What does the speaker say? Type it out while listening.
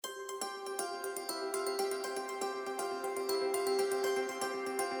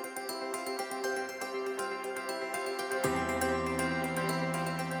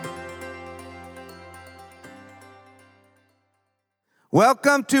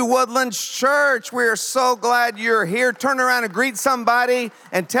Welcome to Woodlands Church. We are so glad you're here. Turn around and greet somebody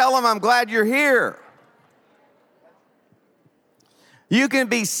and tell them I'm glad you're here. You can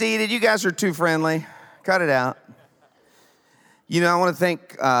be seated. You guys are too friendly. Cut it out. You know, I want to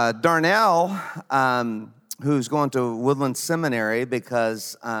thank Darnell, who's going to Woodlands Seminary,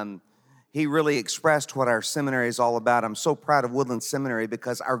 because he really expressed what our seminary is all about. I'm so proud of Woodlands Seminary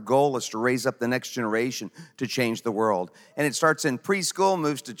because our goal is to raise up the next generation to change the world. And it starts in preschool,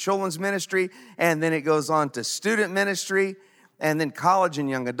 moves to children's ministry, and then it goes on to student ministry, and then college and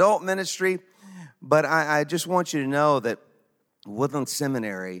young adult ministry. But I just want you to know that Woodlands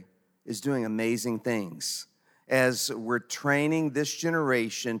Seminary is doing amazing things as we're training this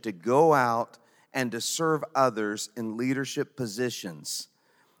generation to go out and to serve others in leadership positions.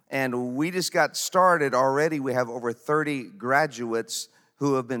 And we just got started already. We have over 30 graduates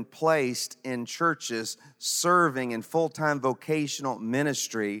who have been placed in churches serving in full-time vocational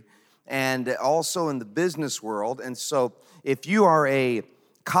ministry and also in the business world. And so if you are a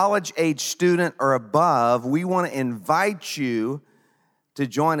college-age student or above, we want to invite you to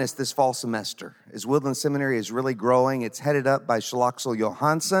join us this fall semester. As Woodlands Seminary is really growing, it's headed up by Shalaxel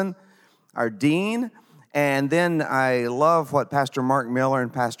Johansson, our dean. And then I love what Pastor Mark Miller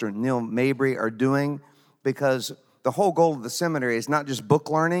and Pastor Neil Mabry are doing, because the whole goal of the seminary is not just book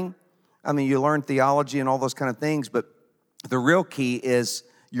learning. I mean, you learn theology and all those kind of things, but the real key is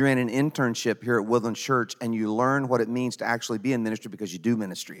you're in an internship here at Woodlands Church and you learn what it means to actually be in ministry because you do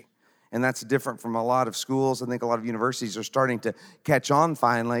ministry. And that's different from a lot of schools. I think a lot of universities are starting to catch on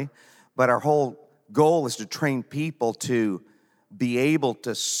finally, but our whole goal is to train people to be able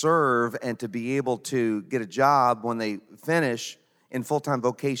to serve and to be able to get a job when they finish in full-time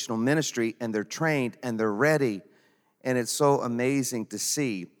vocational ministry, and they're trained and they're ready. And it's so amazing to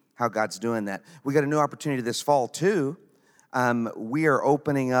see how God's doing that. We got a new opportunity this fall too. We are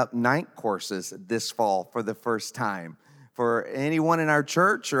opening up night courses this fall for the first time. For anyone in our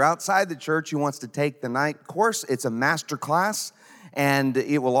church or outside the church who wants to take the night course, it's a master class, and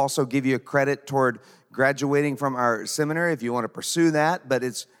it will also give you a credit toward graduating from our seminary if you want to pursue that. But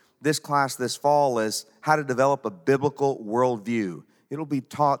it's this class this fall is how to develop a biblical worldview. It'll be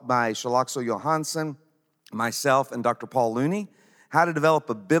taught by Shalaxel Johansson, myself, and Dr. Paul Looney, how to develop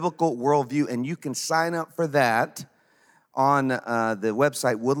a biblical worldview. And you can sign up for that on the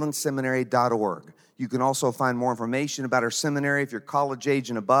website woodlandsseminary.org. You can also find more information about our seminary if you're college age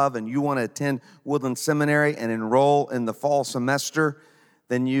and above and you want to attend Woodlands Seminary and enroll in the fall semester.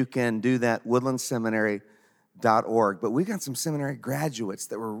 Then you can do that, woodlandsseminary.org. But we got some seminary graduates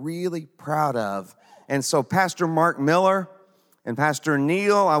that we're really proud of. And so Pastor Mark Miller and Pastor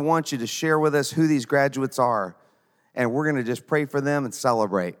Neil, I want you to share with us who these graduates are. And we're going to just pray for them and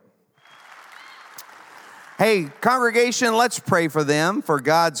celebrate. Hey, congregation, let's pray for them, for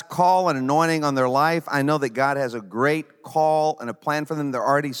God's call and anointing on their life. I know that God has a great call and a plan for them. They're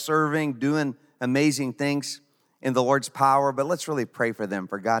already serving, doing amazing things in the Lord's power, but let's really pray for them,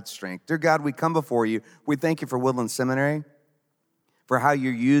 for God's strength. Dear God, we come before you. We thank you for Woodlands Seminary, for how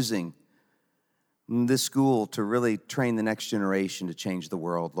you're using this school to really train the next generation to change the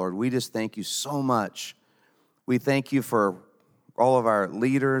world. Lord, we just thank you so much. We thank you for all of our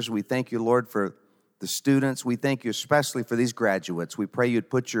leaders. We thank you, Lord, for the students. We thank you especially for these graduates. We pray you'd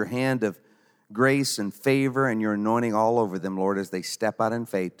put your hand of grace and favor and your anointing all over them, Lord, as they step out in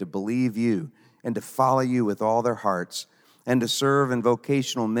faith to believe you and to follow you with all their hearts, and to serve in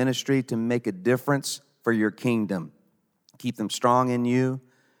vocational ministry to make a difference for your kingdom. Keep them strong in you.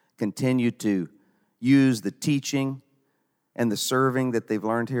 Continue to use the teaching and the serving that they've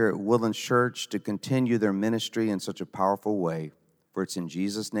learned here at Woodlands Church to continue their ministry in such a powerful way. For it's in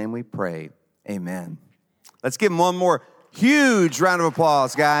Jesus' name we pray. Amen. Let's give them one more huge round of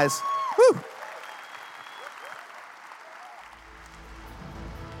applause, guys. Woo.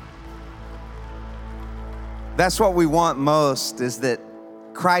 That's what we want most, is that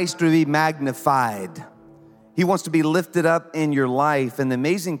Christ would be magnified. He wants to be lifted up in your life. And the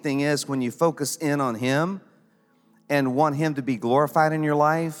amazing thing is, when you focus in on Him and want Him to be glorified in your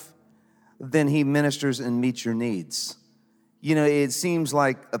life, then He ministers and meets your needs. You know, it seems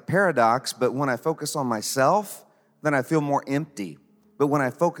like a paradox, but when I focus on myself, then I feel more empty. But when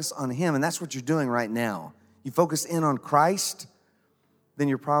I focus on Him, and that's what you're doing right now, you focus in on Christ, then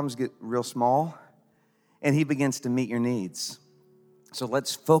your problems get real small, and He begins to meet your needs. So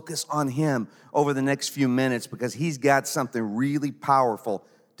let's focus on Him over the next few minutes, because He's got something really powerful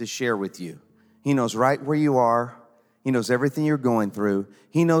to share with you. He knows right where you are. He knows everything you're going through.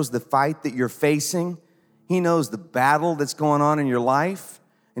 He knows the fight that you're facing. He knows the battle that's going on in your life,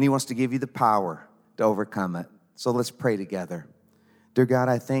 and He wants to give you the power to overcome it. So let's pray together. Dear God,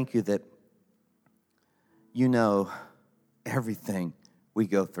 I thank you that you know everything we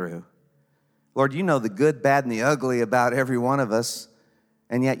go through. Lord, you know the good, bad, and the ugly about every one of us,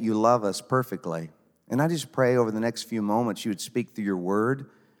 and yet you love us perfectly. And I just pray over the next few moments you would speak through your word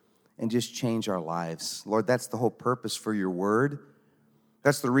and just change our lives. Lord, that's the whole purpose for your word.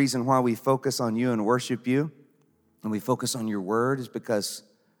 That's the reason why we focus on you and worship you, and we focus on your word is because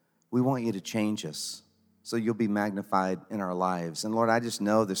we want you to change us so you'll be magnified in our lives. And Lord, I just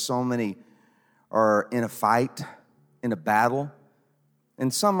know there's so many are in a fight, in a battle,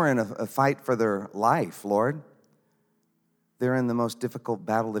 and some are in a fight for their life, Lord. They're in the most difficult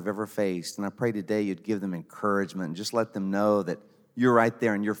battle they've ever faced. And I pray today you'd give them encouragement and just let them know that you're right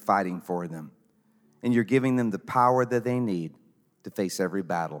there and you're fighting for them. And you're giving them the power that they need to face every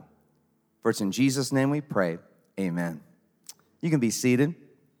battle. For it's in Jesus' name we pray, amen. You can be seated.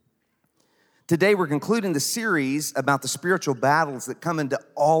 Today we're concluding the series about the spiritual battles that come into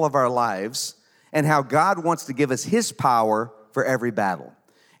all of our lives and how God wants to give us his power for every battle.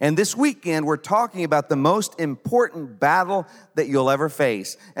 And this weekend, we're talking about the most important battle that you'll ever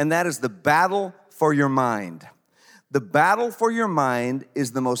face, and that is the battle for your mind. The battle for your mind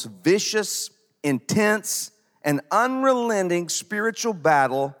is the most vicious, intense, and unrelenting spiritual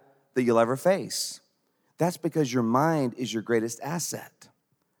battle that you'll ever face. That's because your mind is your greatest asset.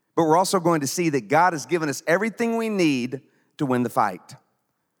 But we're also going to see that God has given us everything we need to win the fight.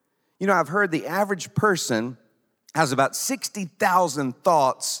 You know, I've heard the average person has about 60,000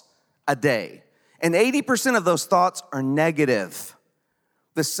 thoughts a day. And 80% of those thoughts are negative.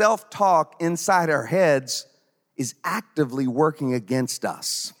 The self-talk inside our heads is actively working against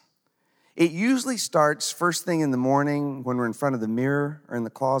us. It usually starts first thing in the morning when we're in front of the mirror or in the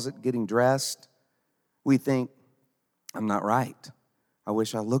closet getting dressed. We think, I'm not right. I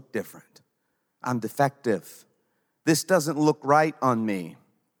wish I looked different. I'm defective. This doesn't look right on me.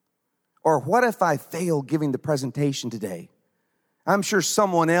 Or what if I fail giving the presentation today? I'm sure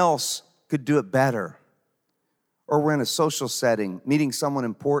someone else could do it better. Or we're in a social setting, meeting someone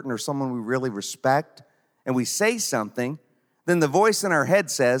important or someone we really respect, and we say something, then the voice in our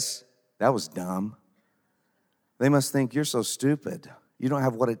head says, that was dumb. They must think you're so stupid. You don't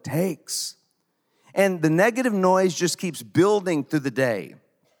have what it takes. And the negative noise just keeps building through the day.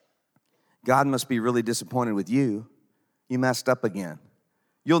 God must be really disappointed with you. You messed up again.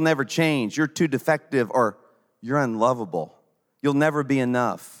 You'll never change. You're too defective, or you're unlovable. You'll never be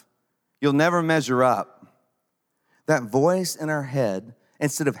enough. You'll never measure up. That voice in our head,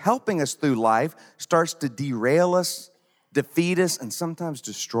 instead of helping us through life, starts to derail us, defeat us, and sometimes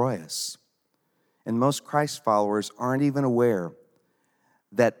destroy us. And most Christ followers aren't even aware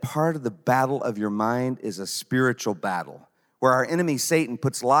that part of the battle of your mind is a spiritual battle, where our enemy Satan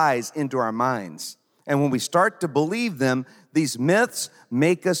puts lies into our minds. And when we start to believe them, these myths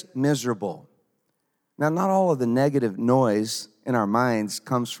make us miserable. Now, not all of the negative noise in our minds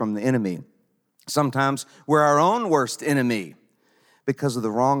comes from the enemy. Sometimes we're our own worst enemy because of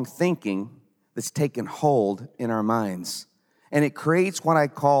the wrong thinking that's taken hold in our minds. And it creates what I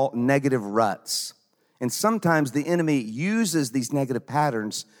call negative ruts. And sometimes the enemy uses these negative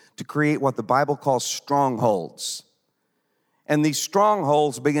patterns to create what the Bible calls strongholds. And these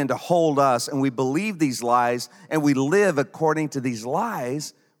strongholds begin to hold us, and we believe these lies, and we live according to these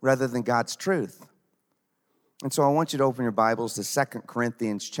lies rather than God's truth. And so I want you to open your Bibles to 2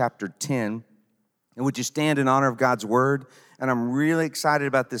 Corinthians chapter 10. And would you stand in honor of God's word? And I'm really excited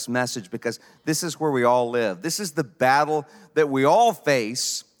about this message because this is where we all live. This is the battle that we all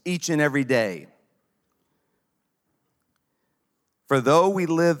face each and every day. For though we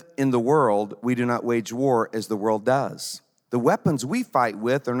live in the world, we do not wage war as the world does. The weapons we fight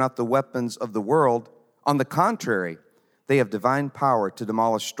with are not the weapons of the world. On the contrary, they have divine power to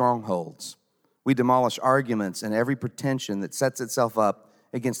demolish strongholds. We demolish arguments and every pretension that sets itself up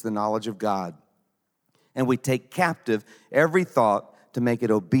against the knowledge of God. And we take captive every thought to make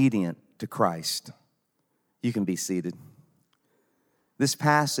it obedient to Christ. You can be seated. This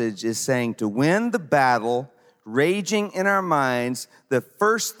passage is saying to win the battle raging in our minds, the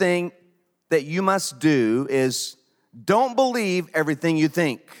first thing that you must do is don't believe everything you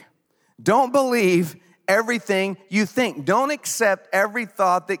think. Don't believe everything you think. Don't accept every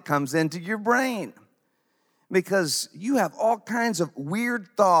thought that comes into your brain, because you have all kinds of weird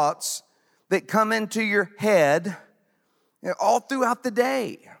thoughts that come into your head all throughout the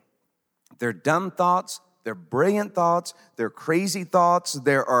day. They're dumb thoughts, they're brilliant thoughts, they're crazy thoughts,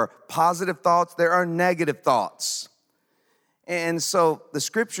 there are positive thoughts, there are negative thoughts. And so the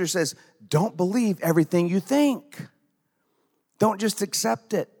scripture says, don't believe everything you think. Don't just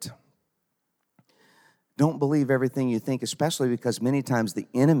accept it. don't believe everything you think, especially because many times the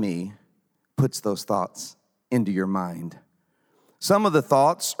enemy puts those thoughts into your mind. Some of the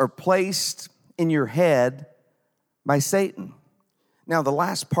thoughts are placed in your head by Satan. Now, the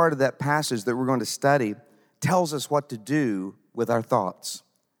last part of that passage that we're going to study tells us what to do with our thoughts.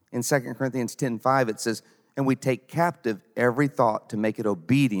 In 2 Corinthians 10:5, it says, and we take captive every thought to make it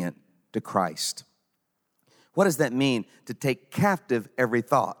obedient to Christ. What does that mean, to take captive every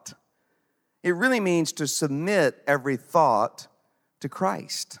thought? It really means to submit every thought to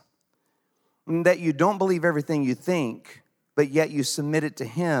Christ. And that you don't believe everything you think, but yet you submit it to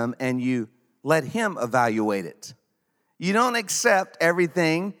Him and you let Him evaluate it. You don't accept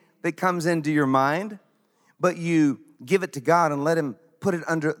everything that comes into your mind, but you give it to God and let Him put it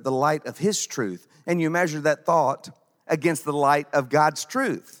under the light of His truth. And you measure that thought against the light of God's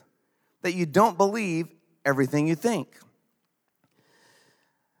truth. That you don't believe everything you think.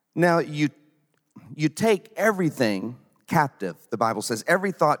 Now, you take everything captive, the Bible says,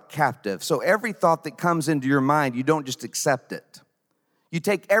 every thought captive. So every thought that comes into your mind, you don't just accept it. You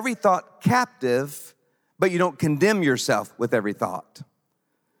take every thought captive, but you don't condemn yourself with every thought.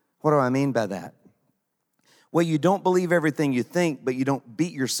 What do I mean by that? Well, you don't believe everything you think, but you don't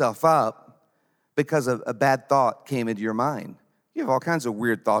beat yourself up because a bad thought came into your mind. You have all kinds of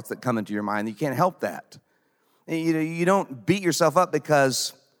weird thoughts that come into your mind. You can't help that. You don't beat yourself up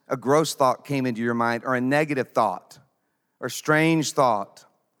because a gross thought came into your mind or a negative thought or strange thought.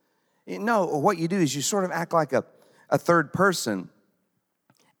 No, what you do is you sort of act like a third person,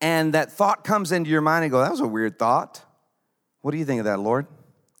 and that thought comes into your mind and go, that was a weird thought. What do you think of that, Lord?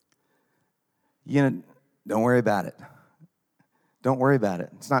 Don't worry about it. Don't worry about it.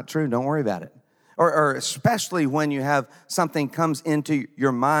 It's not true. Don't worry about it. Or especially when you have something comes into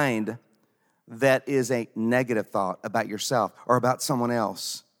your mind that is a negative thought about yourself or about someone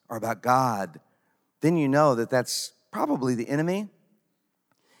else or about God, then you know that that's probably the enemy,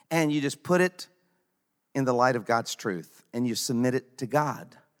 and you just put it in the light of God's truth, and you submit it to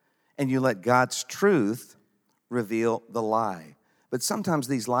God, and you let God's truth reveal the lie. But sometimes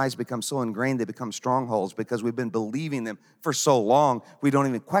these lies become so ingrained, they become strongholds because we've been believing them for so long, we don't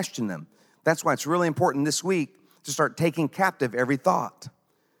even question them. That's why it's really important this week to start taking captive every thought.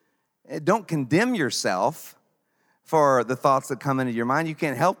 Don't condemn yourself for the thoughts that come into your mind. You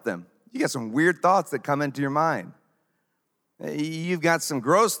can't help them. You got some weird thoughts that come into your mind. You've got some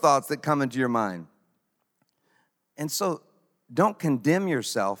gross thoughts that come into your mind. And so don't condemn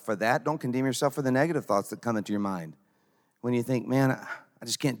yourself for that. Don't condemn yourself for the negative thoughts that come into your mind. When you think, man, I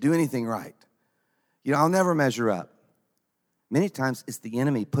just can't do anything right. I'll never measure up. Many times it's the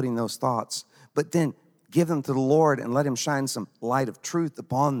enemy putting those thoughts, but then give them to the Lord and let Him shine some light of truth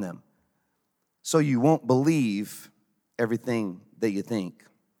upon them so you won't believe everything that you think.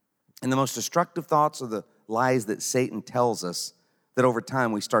 And the most destructive thoughts are the lies that Satan tells us that over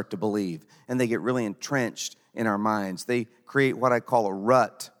time we start to believe, and they get really entrenched in our minds. They create what I call a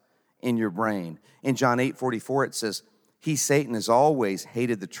rut in your brain. In John 8:44, it says, He, Satan, has always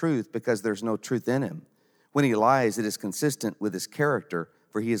hated the truth because there's no truth in him. When he lies, it is consistent with his character,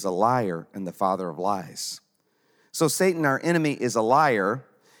 for he is a liar and the father of lies. So Satan, our enemy, is a liar,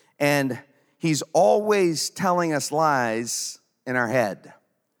 and he's always telling us lies in our head.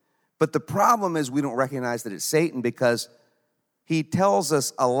 But the problem is we don't recognize that it's Satan because he tells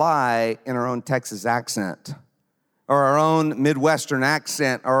us a lie in our own Texas accent or our own Midwestern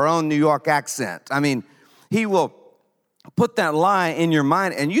accent or our own New York accent. I mean, he will put that lie in your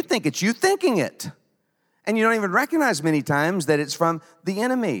mind, and you think it's you thinking it. And you don't even recognize many times that it's from the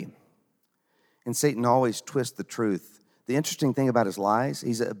enemy. And Satan always twists the truth. The interesting thing about his lies,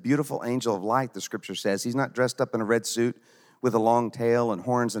 he's a beautiful angel of light, the scripture says. He's not dressed up in a red suit with a long tail and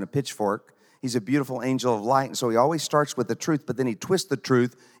horns and a pitchfork. He's a beautiful angel of light, and so he always starts with the truth, but then he twists the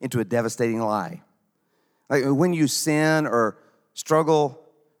truth into a devastating lie. Like when you sin or struggle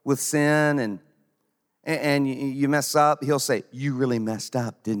with sin and you mess up, he'll say, you really messed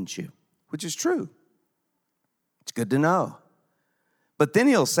up, didn't you? Which is true. It's good to know. But then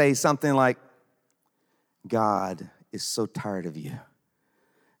he'll say something like, God is so tired of you.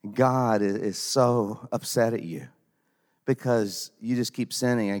 God is so upset at you because you just keep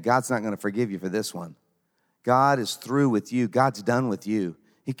sinning, and God's not going to forgive you for this one. God is through with you. God's done with you.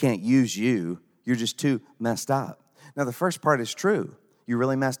 He can't use you. You're just too messed up. Now, the first part is true. You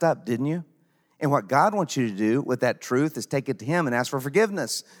really messed up, didn't you? And what God wants you to do with that truth is take it to Him and ask for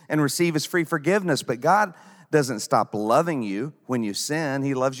forgiveness and receive His free forgiveness. But God doesn't stop loving you when you sin.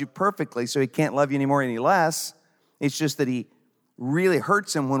 He loves you perfectly, so He can't love you anymore any less. It's just that He really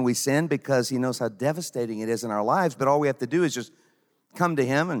hurts Him when we sin because He knows how devastating it is in our lives. But all we have to do is just come to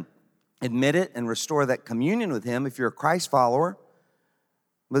Him and admit it and restore that communion with him if you're a Christ follower.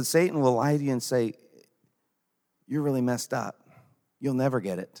 But Satan will lie to you and say, you're really messed up. You'll never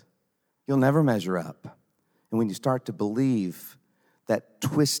get it. You'll never measure up. And when you start to believe that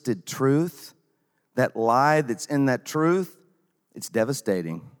twisted truth, that lie that's in that truth, it's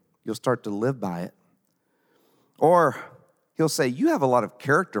devastating. You'll start to live by it. Or he'll say, you have a lot of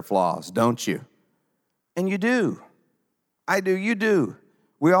character flaws, don't you? And you do. I do, you do.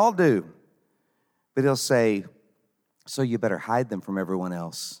 We all do. But he'll say, so you better hide them from everyone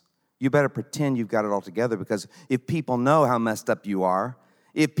else. You better pretend you've got it all together, because if people know how messed up you are,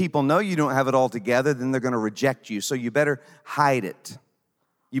 if people know you don't have it all together, then they're going to reject you. So you better hide it.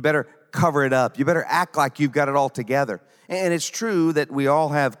 You better cover it up. You better act like you've got it all together. And it's true that we all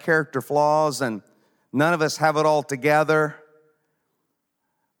have character flaws and none of us have it all together.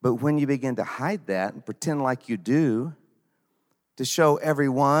 But when you begin to hide that and pretend like you do, to show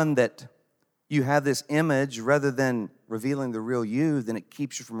everyone that you have this image rather than revealing the real you, then it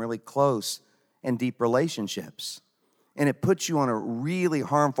keeps you from really close and deep relationships. And it puts you on a really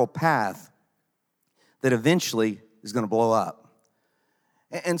harmful path that eventually is going to blow up.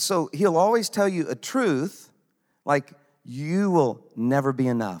 And so he'll always tell you a truth like, you will never be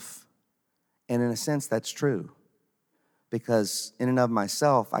enough. And in a sense, that's true. Because in and of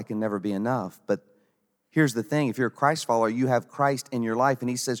myself, I can never be enough. But here's the thing. If you're a Christ follower, you have Christ in your life. And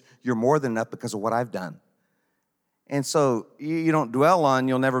he says, you're more than enough because of what I've done. And so you don't dwell on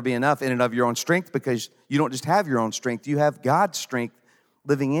you'll never be enough in and of your own strength, because you don't just have your own strength. You have God's strength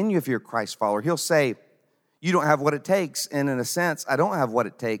living in you if you're a Christ follower. He'll say, you don't have what it takes. And in a sense, I don't have what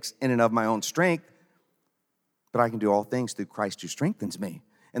it takes in and of my own strength, but I can do all things through Christ who strengthens me.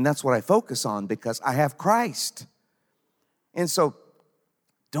 And that's what I focus on, because I have Christ. And so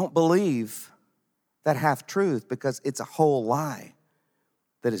don't believe that half-truth, because it's a whole lie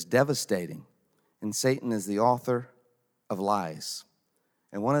that is devastating. And Satan is the author of lies.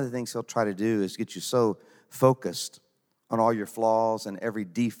 And one of the things he'll try to do is get you so focused on all your flaws and every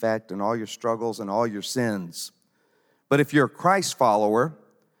defect and all your struggles and all your sins. But if you're a Christ follower,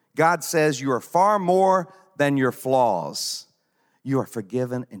 God says you are far more than your flaws. You are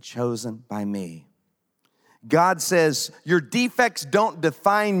forgiven and chosen by me. God says your defects don't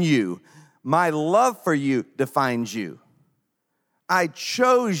define you. My love for you defines you. I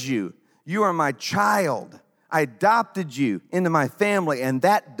chose you. You are my child. I adopted you into my family, and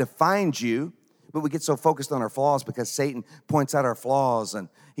that defines you. But we get so focused on our flaws because Satan points out our flaws, and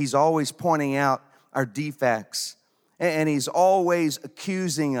he's always pointing out our defects, and he's always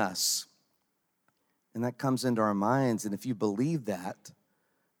accusing us. And that comes into our minds, and if you believe that,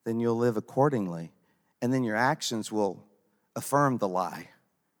 then you'll live accordingly, and then your actions will affirm the lie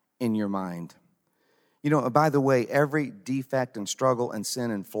in your mind. You know, by the way, every defect and struggle and sin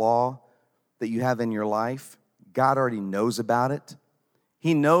and flaw that you have in your life, God already knows about it.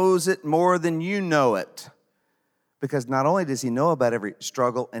 He knows it more than you know it. Because not only does he know about every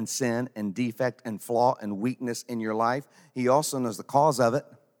struggle and sin and defect and flaw and weakness in your life, he also knows the cause of it.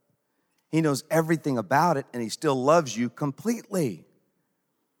 He knows everything about it, and he still loves you completely.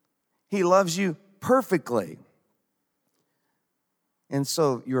 He loves you perfectly. And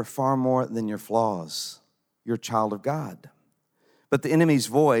so you're far more than your flaws. You're a child of God. But the enemy's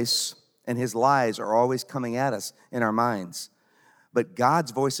voice and his lies are always coming at us in our minds. But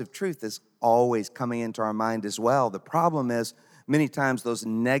God's voice of truth is always coming into our mind as well. The problem is, many times those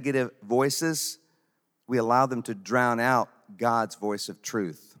negative voices, we allow them to drown out God's voice of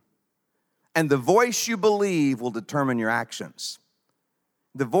truth. And the voice you believe will determine your actions.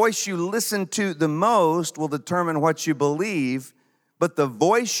 The voice you listen to the most will determine what you believe, but the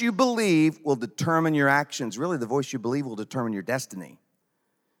voice you believe will determine your actions. Really, the voice you believe will determine your destiny.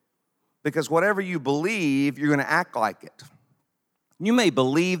 Because whatever you believe, you're going to act like it. You may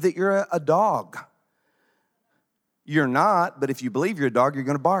believe that you're a dog. You're not, but if you believe you're a dog, you're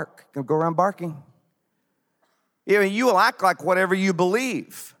going to bark. You're going to go around barking. You will act like whatever you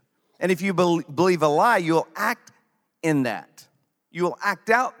believe. And if you believe a lie, you'll act in that. You will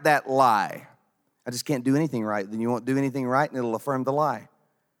act out that lie. I just can't do anything right. Then you won't do anything right, and it'll affirm the lie.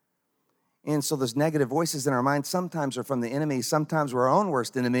 And so those negative voices in our mind sometimes are from the enemy. Sometimes we're our own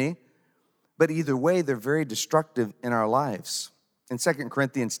worst enemy. But either way, they're very destructive in our lives. In 2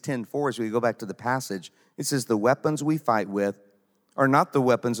 Corinthians 10:4, as we go back to the passage, it says, the weapons we fight with are not the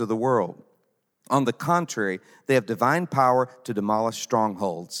weapons of the world. On the contrary, they have divine power to demolish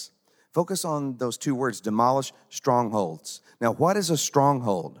strongholds. Focus on those two words, demolish strongholds. Now, what is a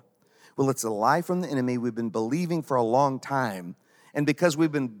stronghold? Well, it's a lie from the enemy we've been believing for a long time, And because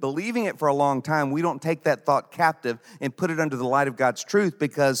we've been believing it for a long time, we don't take that thought captive and put it under the light of God's truth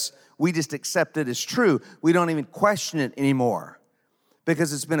because we just accept it as true. We don't even question it anymore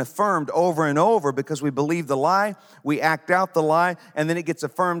because it's been affirmed over and over because we believe the lie, we act out the lie, and then it gets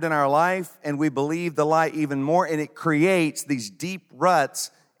affirmed in our life, and we believe the lie even more, and it creates these deep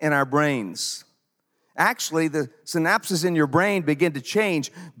ruts in our brains. Actually, the synapses in your brain begin to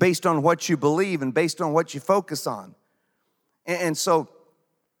change based on what you believe and based on what you focus on. And so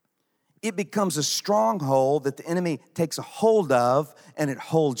it becomes a stronghold that the enemy takes a hold of, and it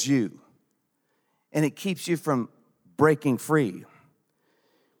holds you. And it keeps you from breaking free.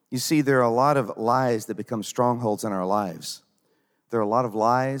 You see, there are a lot of lies that become strongholds in our lives. There are a lot of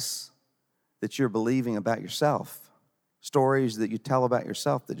lies that you're believing about yourself, stories that you tell about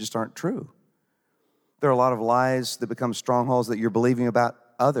yourself that just aren't true. There are a lot of lies that become strongholds that you're believing about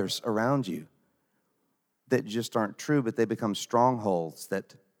others around you that just aren't true, but they become strongholds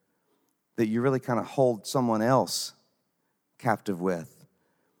that you really kind of hold someone else captive with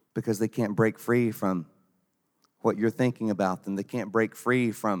because they can't break free from what you're thinking about them. They can't break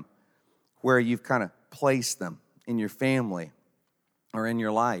free from where you've kind of placed them in your family or in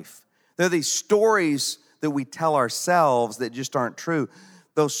your life. There are these stories that we tell ourselves that just aren't true.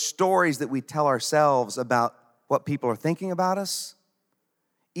 Those stories that we tell ourselves about what people are thinking about us,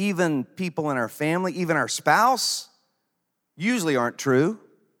 even people in our family, even our spouse, usually aren't true.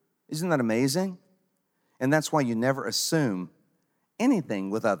 Isn't that amazing? And that's why you never assume anything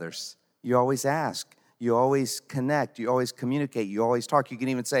with others. You always ask. You always connect. You always communicate. You always talk. You can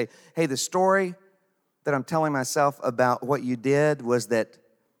even say, hey, the story that I'm telling myself about what you did was that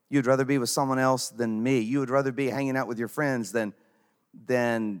you'd rather be with someone else than me. You would rather be hanging out with your friends than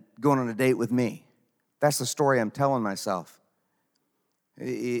going on a date with me. That's the story I'm telling myself.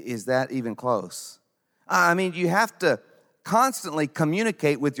 Is that even close? I mean, you have to constantly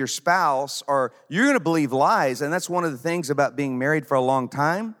communicate with your spouse or you're going to believe lies. And that's one of the things about being married for a long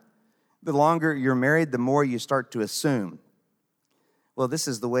time. The longer you're married, the more you start to assume. Well, this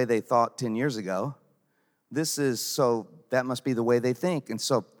is the way they thought 10 years ago. That must be the way they think. And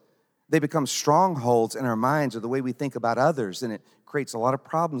so they become strongholds in our minds or the way we think about others. And it creates a lot of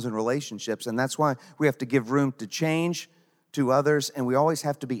problems in relationships. And that's why we have to give room to change to others, and we always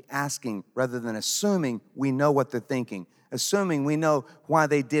have to be asking rather than assuming we know what they're thinking, assuming we know why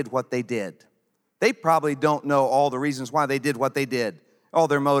they did what they did. They probably don't know all the reasons why they did what they did, all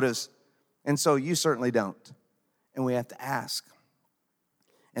their motives, and so you certainly don't. And we have to ask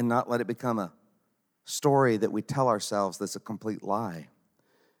and not let it become a story that we tell ourselves that's a complete lie.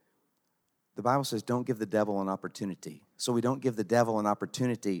 The Bible says don't give the devil an opportunity. So we don't give the devil an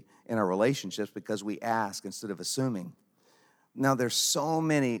opportunity in our relationships because we ask instead of assuming. Now, there's so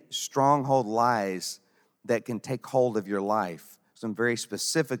many stronghold lies that can take hold of your life, some very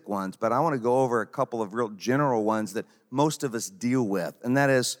specific ones, but I want to go over a couple of real general ones that most of us deal with, and that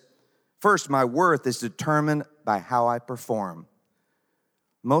is, first, my worth is determined by how I perform.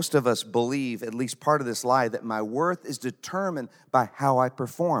 Most of us believe, at least part of this lie, that my worth is determined by how I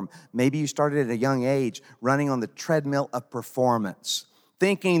perform. Maybe you started at a young age running on the treadmill of performance,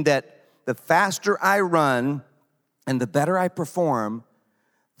 thinking that the faster I run, and the better I perform,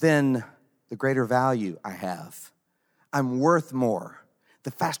 then the greater value I have. I'm worth more. The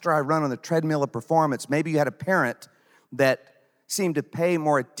faster I run on the treadmill of performance, maybe you had a parent that seemed to pay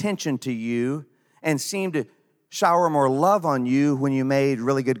more attention to you and seemed to shower more love on you when you made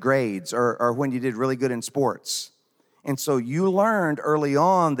really good grades or when you did really good in sports. And so you learned early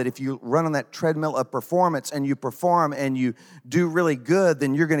on that if you run on that treadmill of performance and you perform and you do really good,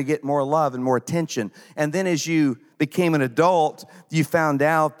 then you're going to get more love and more attention. And then as you became an adult, you found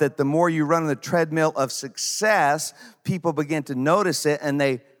out that the more you run on the treadmill of success, people begin to notice it and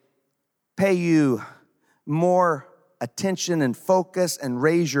they pay you more attention and focus and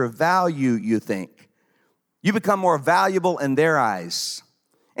raise your value, you think. You become more valuable in their eyes.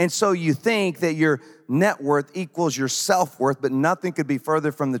 And so you think that your net worth equals your self-worth, but nothing could be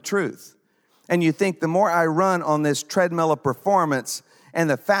further from the truth. And you think the more I run on this treadmill of performance and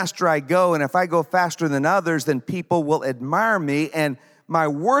the faster I go, and if I go faster than others, then people will admire me and my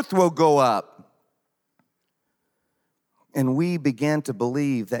worth will go up. And we began to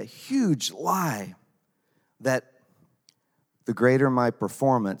believe that huge lie that the greater my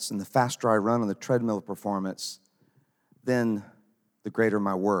performance and the faster I run on the treadmill of performance, then the greater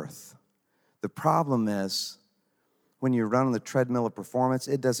my worth. The problem is, when you run on the treadmill of performance,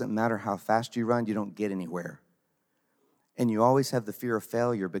 it doesn't matter how fast you run, you don't get anywhere. And you always have the fear of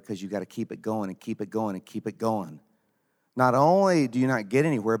failure because you got to keep it going and keep it going and keep it going. Not only do you not get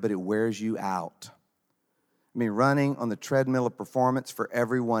anywhere, but it wears you out. I mean, running on the treadmill of performance for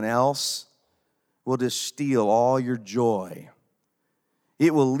everyone else will just steal all your joy.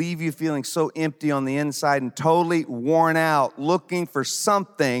 It will leave you feeling so empty on the inside and totally worn out, looking for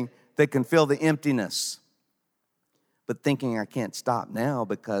something that can fill the emptiness. But thinking, I can't stop now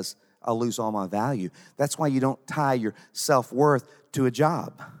because I'll lose all my value. That's why you don't tie your self-worth to a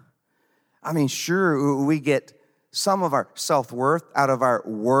job. I mean, sure, we get some of our self-worth out of our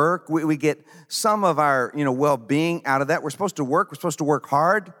work. We get some of our, well-being out of that. We're supposed to work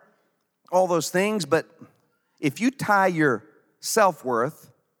hard, all those things. But if you tie your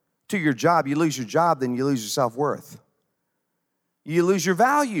self-worth to your job, you lose your job, then you lose your self-worth. You lose your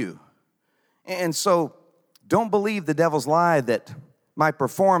value. And so don't believe the devil's lie that my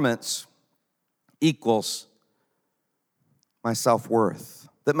performance equals my self-worth,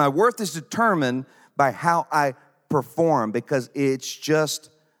 that my worth is determined by how I perform, because it's just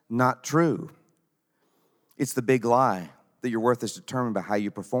not true. It's the big lie that your worth is determined by how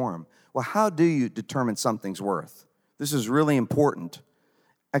you perform. Well, how do you determine something's worth? This is really important.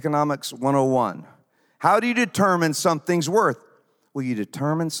 Economics 101. How do you determine something's worth? Well, you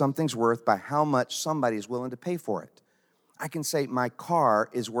determine something's worth by how much somebody is willing to pay for it. I can say my car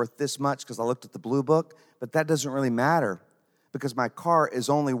is worth this much because I looked at the blue book, but that doesn't really matter because my car is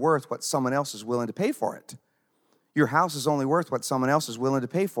only worth what someone else is willing to pay for it. Your house is only worth what someone else is willing to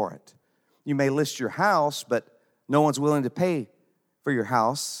pay for it. You may list your house, but no one's willing to pay for your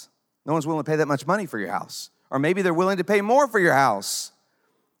house. No one's willing to pay that much money for your house. Or maybe they're willing to pay more for your house.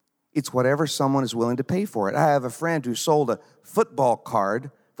 It's whatever someone is willing to pay for it. I have a friend who sold a football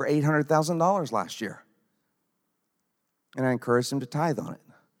card for $800,000 last year. And I encouraged him to tithe on it.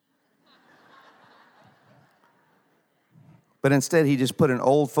 But instead, he just put an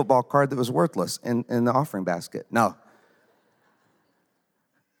old football card that was worthless in the offering basket. No.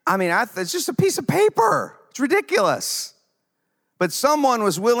 I mean, it's just a piece of paper. It's ridiculous. But someone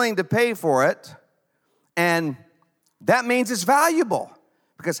was willing to pay for it, and that means it's valuable.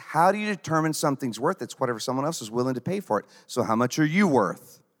 Because how do you determine something's worth? It's whatever someone else is willing to pay for it. So how much are you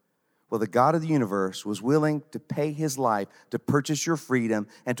worth? Well, the God of the universe was willing to pay his life to purchase your freedom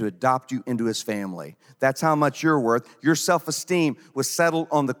and to adopt you into his family. That's how much you're worth. Your self-esteem was settled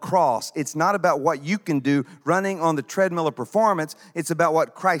on the cross. It's not about what you can do running on the treadmill of performance. It's about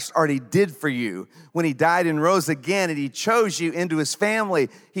what Christ already did for you. When he died and rose again and he chose you into his family,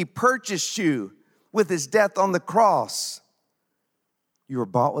 he purchased you with his death on the cross. You were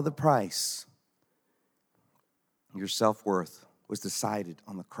bought with a price. Your self-worth was decided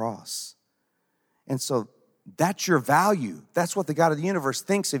on the cross. And so that's your value. That's what the God of the universe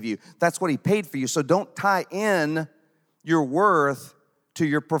thinks of you. That's what he paid for you. So don't tie in your worth to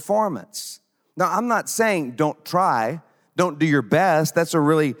your performance. Now, I'm not saying don't try, don't do your best. That's a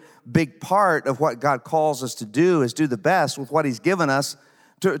really big part of what God calls us to do, is do the best with what he's given us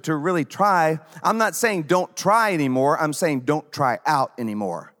to really try. I'm not saying don't try anymore. I'm saying don't try out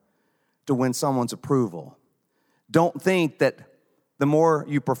anymore to win someone's approval. Don't think that the more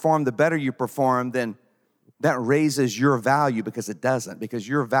you perform, the better you perform, then that raises your value, because it doesn't. Because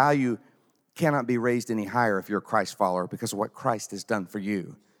your value cannot be raised any higher if you're a Christ follower because of what Christ has done for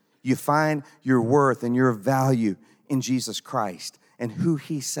you. You find your worth and your value in Jesus Christ and who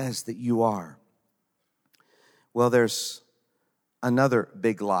he says that you are. Well, there's another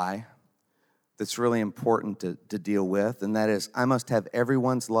big lie that's really important to deal with, and that is I must have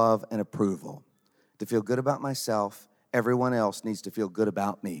everyone's love and approval. To feel good about myself, everyone else needs to feel good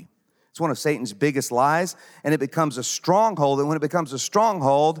about me. It's one of Satan's biggest lies, and it becomes a stronghold. And when it becomes a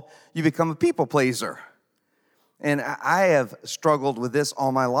stronghold, you become a people pleaser. And I have struggled with this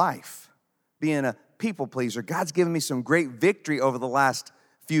all my life, being a people pleaser. God's given me some great victory over the last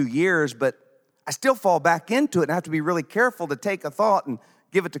few years, but I still fall back into it, and I have to be really careful to take a thought and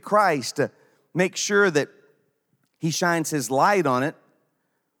give it to Christ to make sure that he shines his light on it,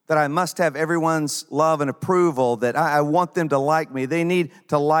 that I must have everyone's love and approval, that I want them to like me. They need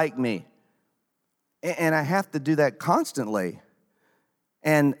to like me. And I have to do that constantly.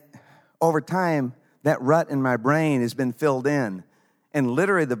 And over time, that rut in my brain has been filled in. And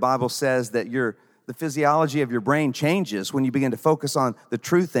literally, the Bible says that the physiology of your brain changes when you begin to focus on the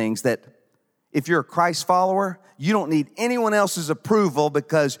true things, that if you're a Christ follower, you don't need anyone else's approval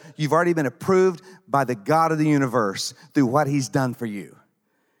because you've already been approved by the God of the universe through what he's done for you.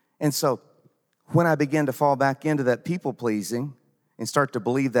 And so when I begin to fall back into that people-pleasing and start to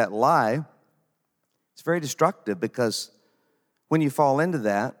believe that lie, it's very destructive, because when you fall into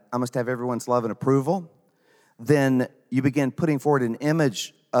that, I must have everyone's love and approval, then you begin putting forward an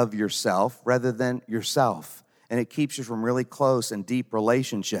image of yourself rather than yourself, and it keeps you from really close and deep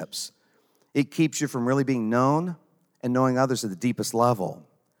relationships. It keeps you from really being known and knowing others at the deepest level.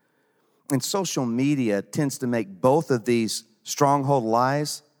 And social media tends to make both of these stronghold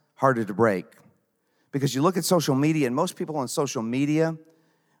lies harder to break. Because you look at social media, and most people on social media,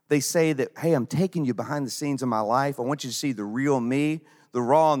 they say that, hey, I'm taking you behind the scenes of my life. I want you to see the real me, the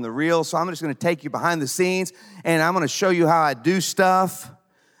raw and the real. So I'm just going to take you behind the scenes, and I'm going to show you how I do stuff.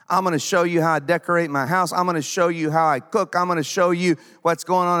 I'm going to show you how I decorate my house. I'm going to show you how I cook. I'm going to show you what's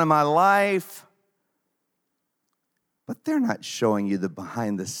going on in my life. But they're not showing you the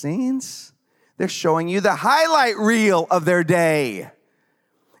behind the scenes. They're showing you the highlight reel of their day.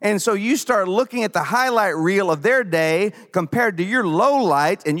 And so you start looking at the highlight reel of their day compared to your low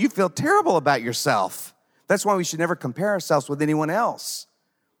light, and you feel terrible about yourself. That's why we should never compare ourselves with anyone else.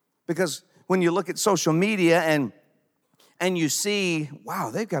 Because when you look at social media and you see,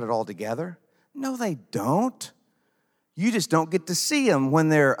 wow, they've got it all together. No, they don't. You just don't get to see them when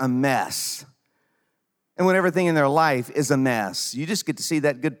they're a mess and when everything in their life is a mess. You just get to see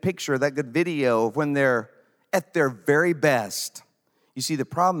that good picture, that good video of when they're at their very best. You see, the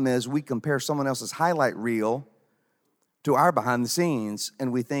problem is we compare someone else's highlight reel to our behind the scenes,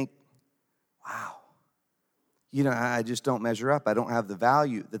 and we think, wow, I just don't measure up. I don't have the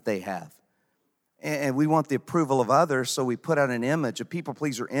value that they have. And we want the approval of others, so we put out an image, a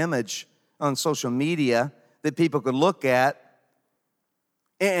people-pleaser image on social media that people can look at,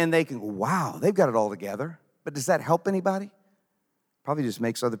 and they can go, wow, they've got it all together. But does that help anybody? Probably just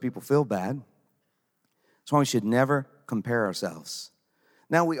makes other people feel bad. That's why we should never compare ourselves.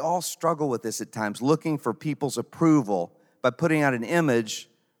 Now, we all struggle with this at times, looking for people's approval by putting out an image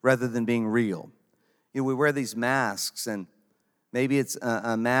rather than being real. We wear these masks, and maybe it's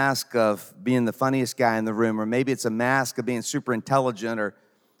a mask of being the funniest guy in the room, or maybe it's a mask of being super intelligent,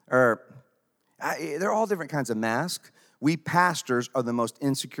 or they're all different kinds of masks. We pastors are the most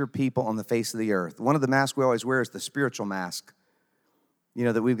insecure people on the face of the earth. One of the masks we always wear is the spiritual mask,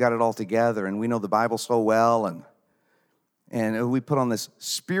 that we've got it all together, and we know the Bible so well, and we put on this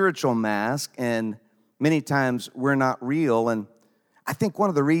spiritual mask, and many times we're not real. And I think one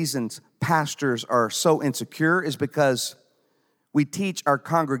of the reasons pastors are so insecure is because we teach our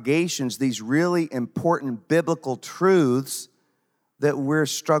congregations these really important biblical truths that we're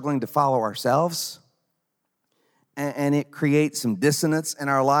struggling to follow ourselves. And it creates some dissonance in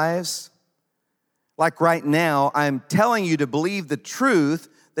our lives. Like right now, I'm telling you to believe the truth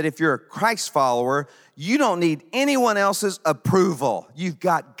that if you're a Christ follower, you don't need anyone else's approval. You've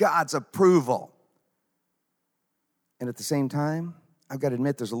got God's approval. And at the same time, I've got to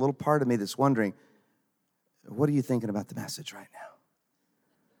admit, there's a little part of me that's wondering, what are you thinking about the message right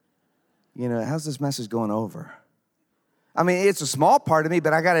now? How's this message going over? I mean, it's a small part of me,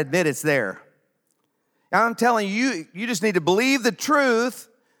 but I got to admit it's there. I'm telling you, you just need to believe the truth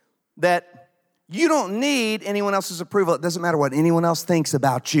that you don't need anyone else's approval. It doesn't matter what anyone else thinks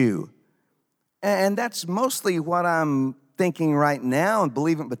about you. And that's mostly what I'm thinking right now and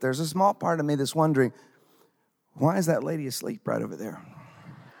believing, but there's a small part of me that's wondering, why is that lady asleep right over there?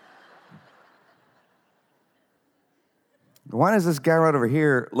 Why does this guy right over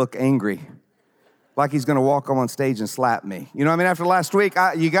here look angry? Like he's going to walk on stage and slap me. After last week,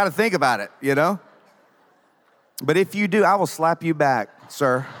 you got to think about it, But if you do, I will slap you back,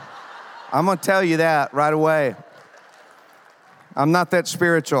 sir. I'm going to tell you that right away. I'm not that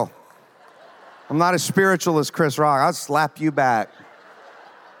spiritual. I'm not as spiritual as Chris Rock. I'll slap you back.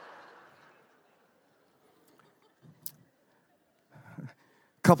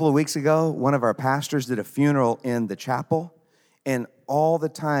 A couple of weeks ago, one of our pastors did a funeral in the chapel, and all the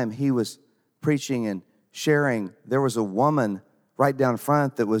time he was preaching and sharing, there was a woman right down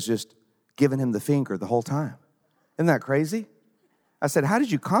front that was just giving him the finger the whole time. Isn't that crazy? I said, how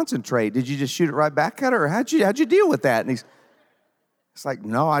did you concentrate? Did you just shoot it right back at her? Or how'd you deal with that? And it's like,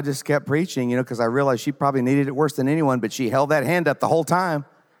 no, I just kept preaching, because I realized she probably needed it worse than anyone, but she held that hand up the whole time.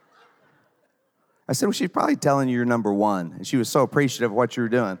 I said, well, she's probably telling you you're number one, and she was so appreciative of what you were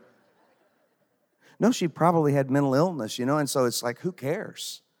doing. No, she probably had mental illness, and so it's like, who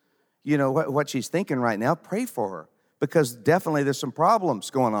cares? What she's thinking right now, pray for her, because definitely there's some problems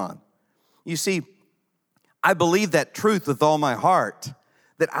going on. You see, I believe that truth with all my heart,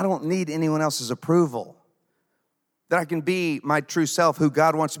 that I don't need anyone else's approval, that I can be my true self, who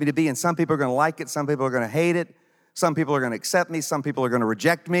God wants me to be, and some people are going to like it, some people are going to hate it, some people are going to accept me, some people are going to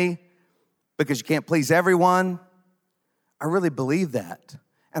reject me, because you can't please everyone. I really believe that,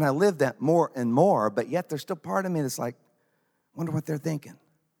 and I live that more and more, but yet there's still part of me that's like, wonder what they're thinking.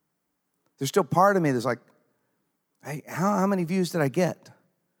 There's still part of me that's like, hey, how many views did I get?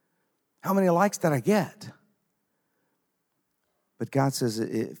 How many likes did I get? But God says,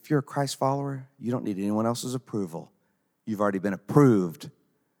 if you're a Christ follower, you don't need anyone else's approval. You've already been approved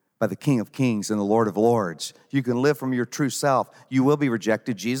by the King of Kings and the Lord of Lords. You can live from your true self. You will be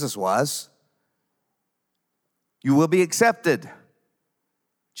rejected. Jesus was. You will be accepted.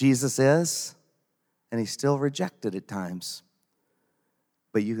 Jesus is, and he's still rejected at times.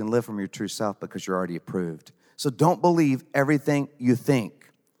 But you can live from your true self because you're already approved. So don't believe everything you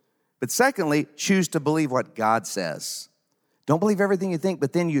think. But secondly, choose to believe what God says. Don't believe everything you think,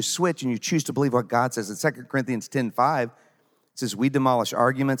 but then you switch and you choose to believe what God says. In 2 Corinthians 10:5, it says, we demolish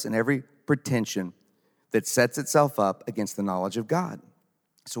arguments and every pretension that sets itself up against the knowledge of God.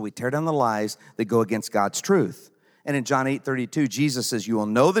 So we tear down the lies that go against God's truth. And in John 8:32, Jesus says, you will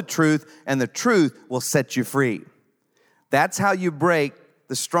know the truth, and the truth will set you free. That's how you break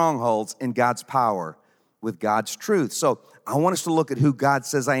the strongholds in God's power, with God's truth. So I want us to look at who God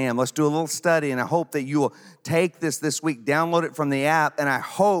says I am. Let's do a little study, and I hope that you will take this week, download it from the app, and I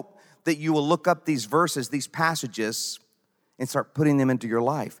hope that you will look up these verses, these passages, and start putting them into your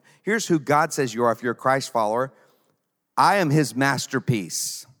life. Here's who God says you are if you're a Christ follower. I am his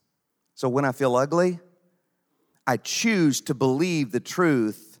masterpiece. So when I feel ugly, I choose to believe the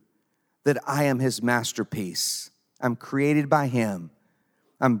truth that I am his masterpiece. I'm created by him.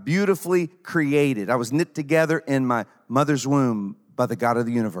 I'm beautifully created. I was knit together in my mother's womb by the God of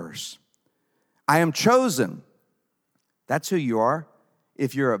the universe. I am chosen. That's who you are.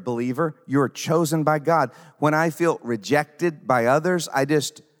 If you're a believer, you're chosen by God. When I feel rejected by others, I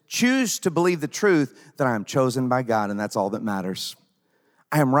just choose to believe the truth that I am chosen by God, and that's all that matters.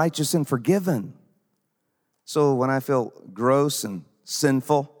 I am righteous and forgiven. So when I feel gross and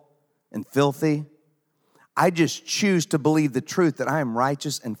sinful and filthy, I just choose to believe the truth that I am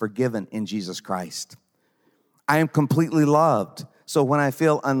righteous and forgiven in Jesus Christ. I am completely loved. So when I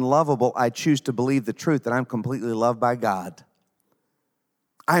feel unlovable, I choose to believe the truth that I'm completely loved by God.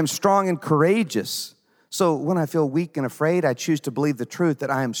 I am strong and courageous. So when I feel weak and afraid, I choose to believe the truth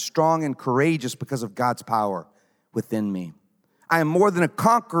that I am strong and courageous because of God's power within me. I am more than a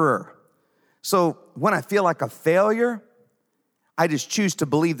conqueror. So when I feel like a failure, I just choose to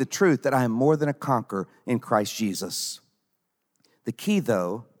believe the truth that I am more than a conqueror in Christ Jesus. The key,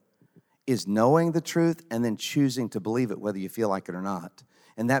 though, is knowing the truth and then choosing to believe it whether you feel like it or not.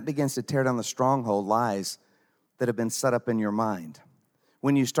 And that begins to tear down the stronghold lies that have been set up in your mind.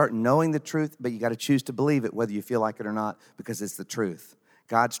 When you start knowing the truth, but you got to choose to believe it whether you feel like it or not, because it's the truth.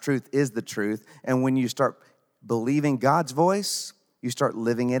 God's truth is the truth. And when you start believing God's voice, you start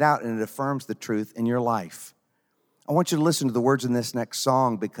living it out, and it affirms the truth in your life. I want you to listen to the words in this next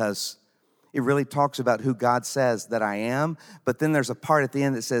song because it really talks about who God says that I am. But then there's a part at the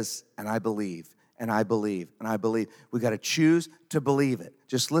end that says, and I believe, and I believe, and I believe. We got to choose to believe it.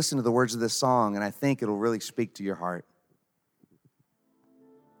 Just listen to the words of this song, and I think it'll really speak to your heart.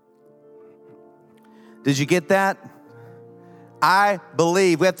 Did you get that? I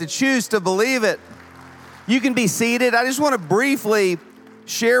believe. We have to choose to believe it. You can be seated. I just want to briefly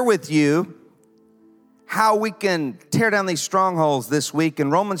share with you how we can tear down these strongholds this week. In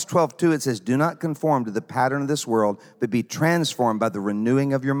Romans 12:2, it says, do not conform to the pattern of this world, but be transformed by the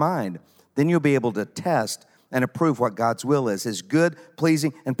renewing of your mind. Then you'll be able to test and approve what God's will is, his good,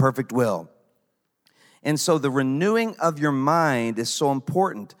 pleasing, and perfect will. And so the renewing of your mind is so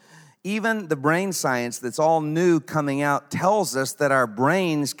important. Even the brain science that's all new coming out tells us that our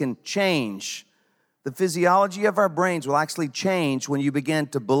brains can change. The physiology of our brains will actually change when you begin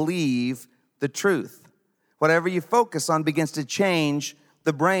to believe the truth. Whatever you focus on begins to change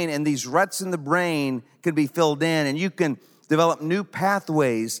the brain, and these ruts in the brain can be filled in, and you can develop new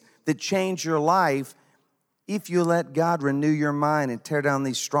pathways that change your life if you let God renew your mind and tear down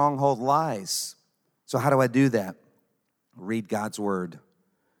these stronghold lies. So how do I do that? Read God's word.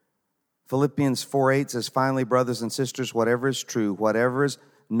 Philippians 4:8 says, finally, brothers and sisters, whatever is true, whatever is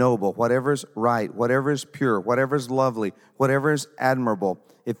noble, whatever is right, whatever is pure, whatever is lovely, whatever is admirable,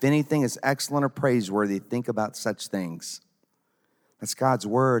 if anything is excellent or praiseworthy, think about such things. That's God's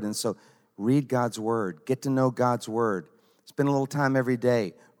word. And so read God's word. Get to know God's word. Spend a little time every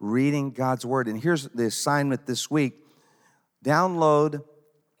day reading God's word. And here's the assignment this week. Download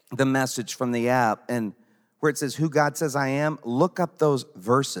the message from the app, and where it says who God says I am, look up those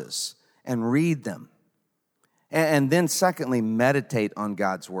verses and read them. And then secondly, meditate on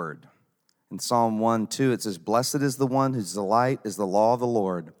God's word. In Psalm 1:2, it says, blessed is the one whose delight is the law of the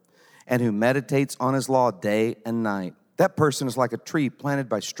Lord, and who meditates on his law day and night. That person is like a tree planted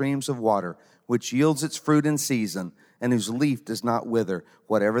by streams of water, which yields its fruit in season, and whose leaf does not wither.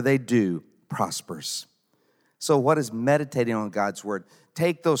 Whatever they do prospers. So what is meditating on God's word?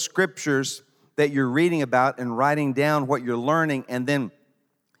 Take those scriptures that you're reading about and writing down what you're learning, and then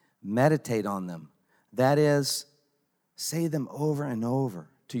meditate on them. That is, say them over and over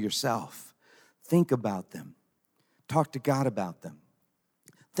to yourself. Think about them. Talk to God about them.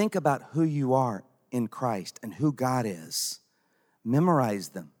 Think about who you are in Christ and who God is. Memorize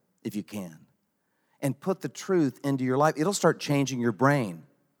them if you can. And put the truth into your life. It'll start changing your brain.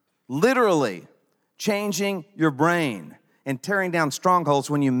 Literally changing your brain and tearing down strongholds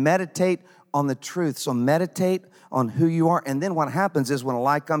when you meditate on the truth. So meditate on who you are. And then what happens is when a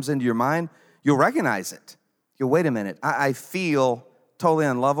lie comes into your mind, you'll recognize it. You'll, wait a minute, I feel totally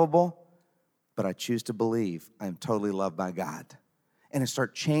unlovable, but I choose to believe I am totally loved by God. And it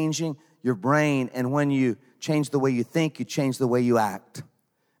start changing your brain. And when you change the way you think, you change the way you act.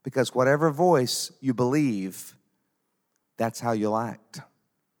 Because whatever voice you believe, that's how you'll act.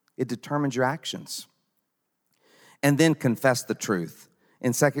 It determines your actions. And then confess the truth.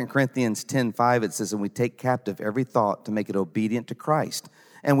 In 2 Corinthians 10:5, it says, and we take captive every thought to make it obedient to Christ.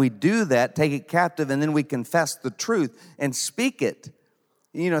 And we do that, take it captive, and then we confess the truth and speak it.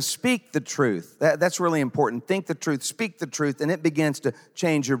 Speak the truth. That's really important. Think the truth, speak the truth, and it begins to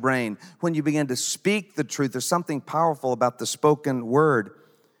change your brain. When you begin to speak the truth, there's something powerful about the spoken word.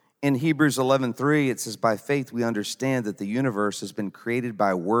 In Hebrews 11:3, it says, by faith we understand that the universe has been created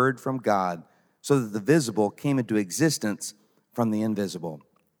by a word from God, so that the visible came into existence from the invisible.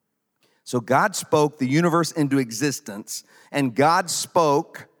 So God spoke the universe into existence, and God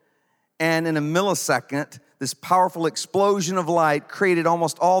spoke, and in a millisecond, this powerful explosion of light created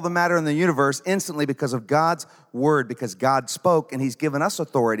almost all the matter in the universe instantly because of God's word, because God spoke, and He's given us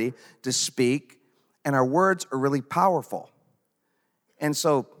authority to speak, and our words are really powerful. And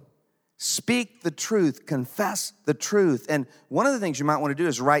so, speak the truth, confess the truth. And one of the things you might want to do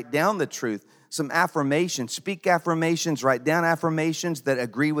is write down the truth. Some affirmations, speak affirmations, write down affirmations that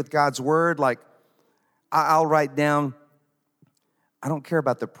agree with God's word. Like, I'll write down, I don't care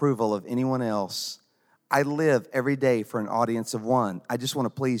about the approval of anyone else. I live every day for an audience of one. I just want to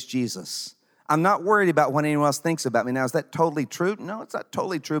please Jesus. I'm not worried about what anyone else thinks about me. Now, is that totally true? No, it's not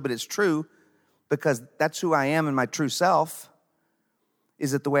totally true, but it's true because that's who I am in my true self.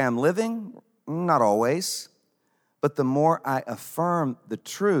 Is it the way I'm living? Not always. But the more I affirm the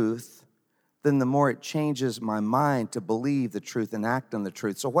truth, then the more it changes my mind to believe the truth and act on the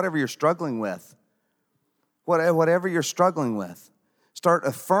truth. So whatever you're struggling with, start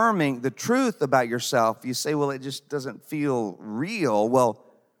affirming the truth about yourself. You say, well, it just doesn't feel real. Well,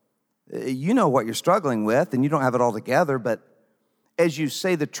 you know what you're struggling with, and you don't have it all together, but as you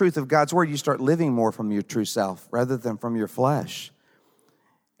say the truth of God's word, you start living more from your true self rather than from your flesh.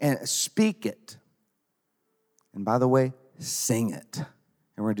 And speak it. And by the way, sing it.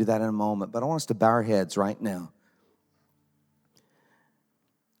 And we're going to do that in a moment. But I want us to bow our heads right now.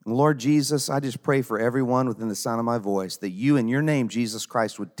 And Lord Jesus, I just pray for everyone within the sound of my voice that you in your name, Jesus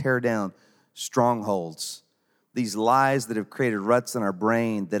Christ, would tear down strongholds. These lies that have created ruts in our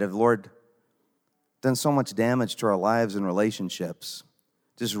brain that have, Lord, done so much damage to our lives and relationships.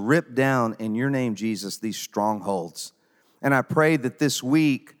 Just rip down in your name, Jesus, these strongholds. And I pray that this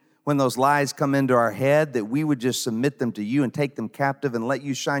week, when those lies come into our head, that we would just submit them to you and take them captive and let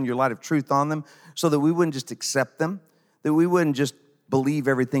you shine your light of truth on them so that we wouldn't just accept them, that we wouldn't just believe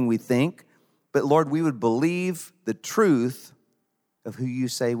everything we think, but Lord, we would believe the truth of who you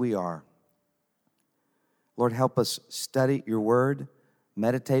say we are. Lord, help us study your word,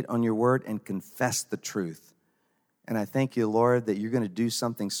 meditate on your word, and confess the truth. And I thank you, Lord, that you're going to do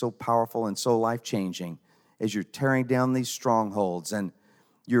something so powerful and so life-changing as you're tearing down these strongholds and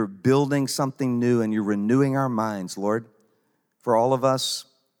you're building something new and you're renewing our minds, Lord. For all of us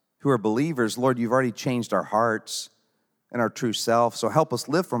who are believers, Lord, you've already changed our hearts and our true self, so help us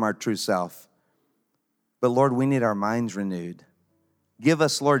live from our true self. But Lord, we need our minds renewed. Give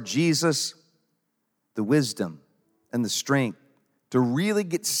us, Lord Jesus, the wisdom and the strength to really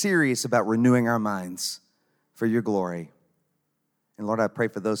get serious about renewing our minds for your glory. And Lord, I pray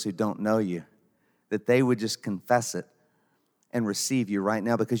for those who don't know you, that they would just confess it and receive you right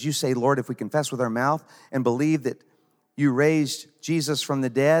now. Because you say, Lord, if we confess with our mouth and believe that you raised Jesus from the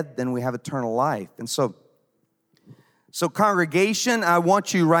dead, then we have eternal life. And so congregation, I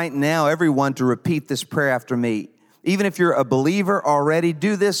want you right now, everyone, to repeat this prayer after me. Even if you're a believer already,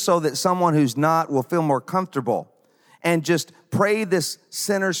 do this so that someone who's not will feel more comfortable. And just pray this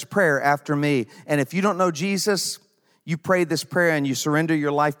sinner's prayer after me. And if you don't know Jesus, you pray this prayer and you surrender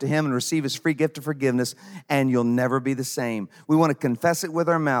your life to him and receive his free gift of forgiveness, and you'll never be the same. We want to confess it with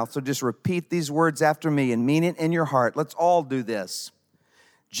our mouth, so just repeat these words after me and mean it in your heart. Let's all do this.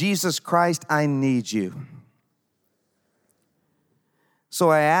 Jesus Christ, I need you. So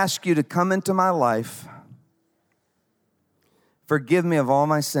I ask you to come into my life. Forgive me of all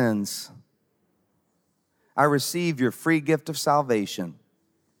my sins. I receive your free gift of salvation.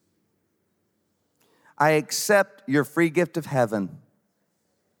 I accept your free gift of heaven.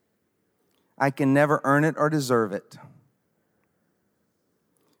 I can never earn it or deserve it,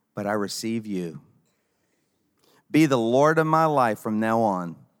 but I receive you. Be the Lord of my life from now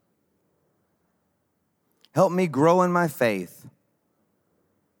on. Help me grow in my faith.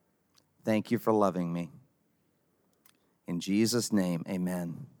 Thank you for loving me. In Jesus' name,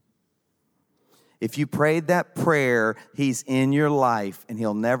 amen. If you prayed that prayer, he's in your life and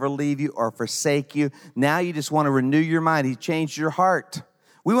he'll never leave you or forsake you. Now you just want to renew your mind. He changed your heart.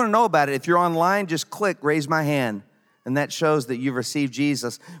 We want to know about it. If you're online, just click raise my hand. And that shows that you've received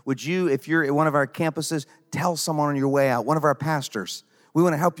Jesus. Would you, if you're at one of our campuses, tell someone on your way out, one of our pastors. We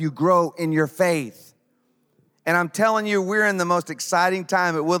want to help you grow in your faith. And I'm telling you, we're in the most exciting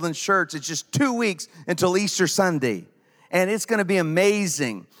time at Woodlands Church. It's just 2 weeks until Easter Sunday. And it's going to be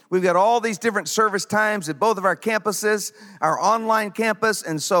amazing. We've got all these different service times at both of our campuses, our online campus.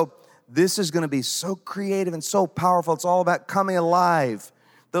 And so this is going to be so creative and so powerful. It's all about coming alive.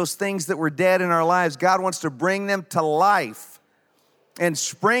 Those things that were dead in our lives, God wants to bring them to life. And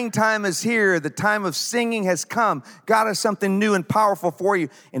springtime is here. The time of singing has come. God has something new and powerful for you.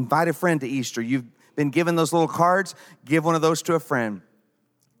 Invite a friend to Easter. You've been given those little cards. Give one of those to a friend.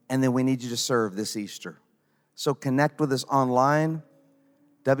 And then we need you to serve this Easter. So connect with us online,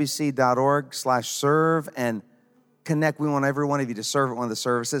 wc.org/serve, and connect. We want every one of you to serve at one of the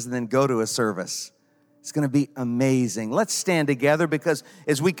services and then go to a service. It's going to be amazing. Let's stand together because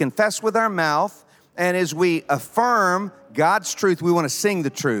as we confess with our mouth and as we affirm God's truth, we want to sing the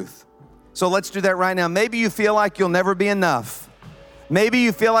truth. So let's do that right now. Maybe you feel like you'll never be enough. Maybe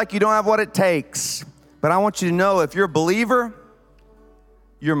you feel like you don't have what it takes. But I want you to know if you're a believer,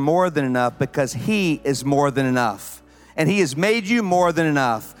 you're more than enough because he is more than enough. And he has made you more than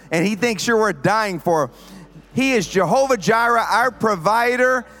enough. And he thinks you're worth dying for. He is Jehovah Jireh, our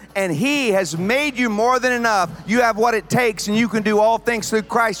provider, and he has made you more than enough. You have what it takes, and you can do all things through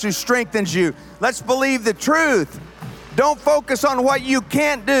Christ who strengthens you. Let's believe the truth. Don't focus on what you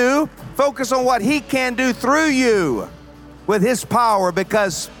can't do. Focus on what he can do through you with his power,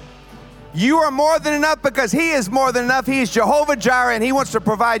 because you are more than enough, because he is more than enough. He is Jehovah Jireh, and he wants to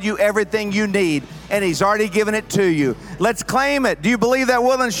provide you everything you need, and he's already given it to you. Let's claim it. Do you believe that,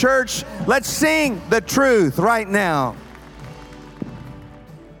 Woodlands Church? Let's sing the truth right now.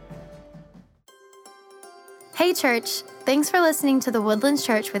 Hey church, thanks for listening to the Woodlands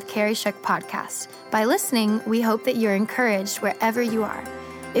Church with Carrie Shook podcast. By listening, we hope that you're encouraged wherever you are.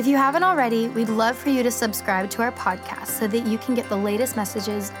 If you haven't already, we'd love for you to subscribe to our podcast so that you can get the latest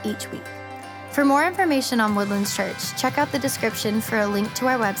messages each week. For more information on Woodlands Church, check out the description for a link to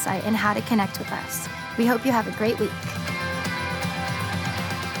our website and how to connect with us. We hope you have a great week.